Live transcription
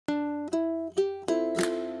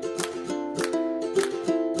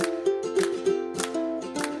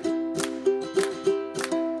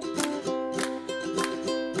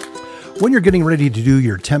When you're getting ready to do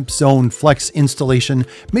your TempZone Flex installation,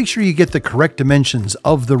 make sure you get the correct dimensions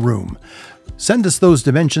of the room. Send us those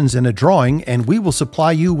dimensions in a drawing and we will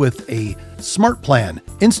supply you with a SmartPlan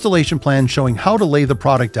installation plan showing how to lay the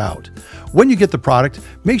product out. When you get the product,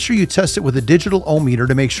 make sure you test it with a digital ohm meter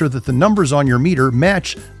to make sure that the numbers on your meter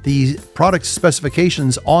match the product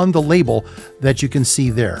specifications on the label that you can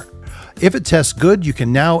see there. If it tests good, you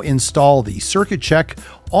can now install the circuit check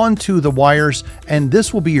onto the wires, and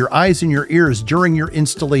this will be your eyes and your ears during your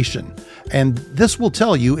installation. And this will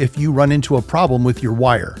tell you if you run into a problem with your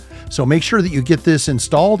wire. So make sure that you get this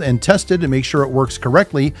installed and tested and make sure it works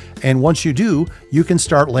correctly. And once you do, you can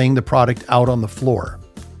start laying the product out on the floor.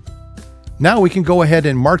 Now we can go ahead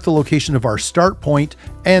and mark the location of our start point,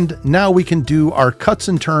 and now we can do our cuts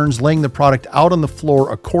and turns laying the product out on the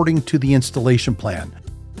floor according to the installation plan.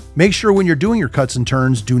 Make sure when you're doing your cuts and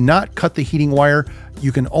turns, do not cut the heating wire.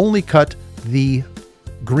 You can only cut the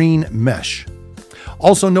green mesh.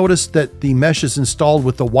 Also notice that the mesh is installed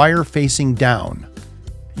with the wire facing down.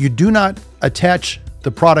 You do not attach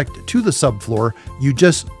the product to the subfloor. You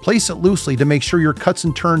just place it loosely to make sure your cuts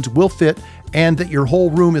and turns will fit and that your whole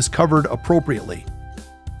room is covered appropriately.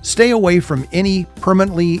 Stay away from any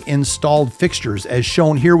permanently installed fixtures as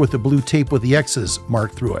shown here with the blue tape with the X's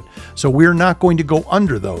marked through it. So we're not going to go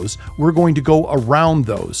under those, we're going to go around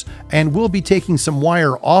those. And we'll be taking some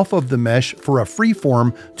wire off of the mesh for a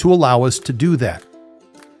freeform to allow us to do that.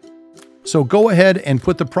 So go ahead and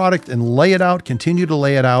put the product and lay it out, continue to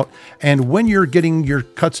lay it out. And when you're getting your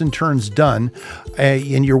cuts and turns done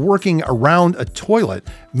and you're working around a toilet,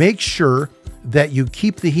 make sure that you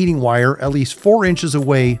keep the heating wire at least 4 inches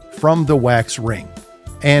away from the wax ring.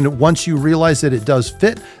 And once you realize that it does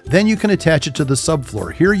fit, then you can attach it to the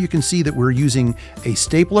subfloor. Here you can see that we're using a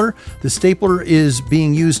stapler. The stapler is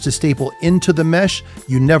being used to staple into the mesh.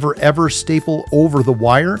 You never ever staple over the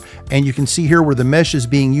wire. And you can see here where the mesh is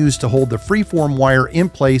being used to hold the freeform wire in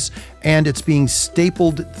place, and it's being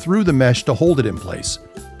stapled through the mesh to hold it in place.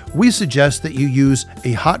 We suggest that you use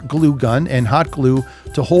a hot glue gun and hot glue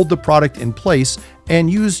to hold the product in place,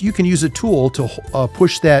 and you can use a tool to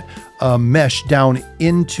push that mesh down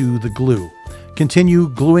into the glue. Continue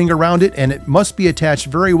gluing around it, and it must be attached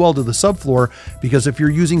very well to the subfloor, because if you're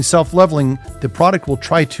using self-leveling, the product will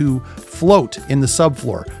try to float in the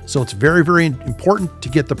subfloor. So it's very, very important to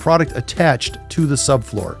get the product attached to the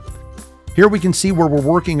subfloor. Here we can see where we're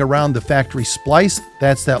working around the factory splice.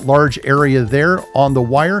 That's that large area there on the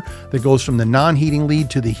wire that goes from the non-heating lead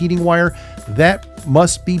to the heating wire. That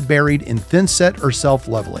must be buried in thin set or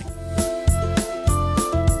self-leveling.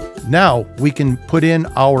 Now we can put in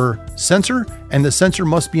our sensor, and the sensor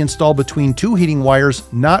must be installed between 2 heating wires,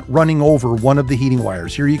 not running over one of the heating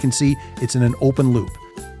wires. Here you can see it's in an open loop.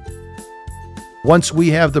 Once we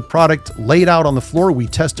have the product laid out on the floor, we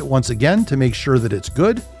test it once again to make sure that it's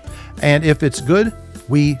good. And if it's good,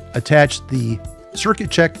 we attach the circuit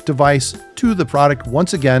check device to the product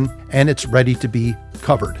once again, and it's ready to be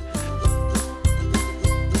covered.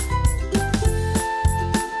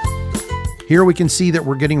 Here we can see that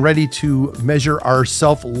we're getting ready to measure our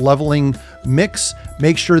self-leveling mix.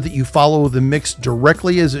 Make sure that you follow the mix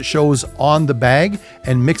directly as it shows on the bag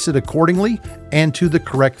and mix it accordingly and to the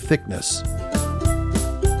correct thickness.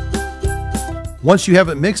 Once you have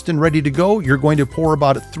it mixed and ready to go, you're going to pour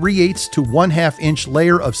about a 3/8 to 1/2 inch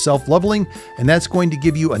layer of self-leveling, and that's going to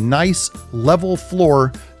give you a nice level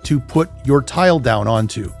floor to put your tile down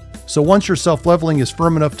onto. So once your self-leveling is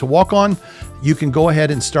firm enough to walk on, you can go ahead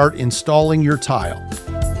and start installing your tile.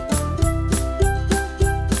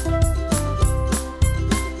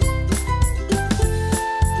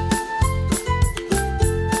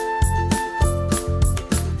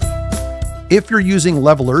 If you're using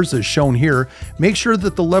levelers, as shown here, make sure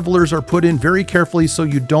that the levelers are put in very carefully so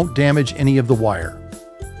you don't damage any of the wire.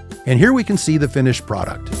 And here we can see the finished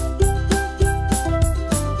product.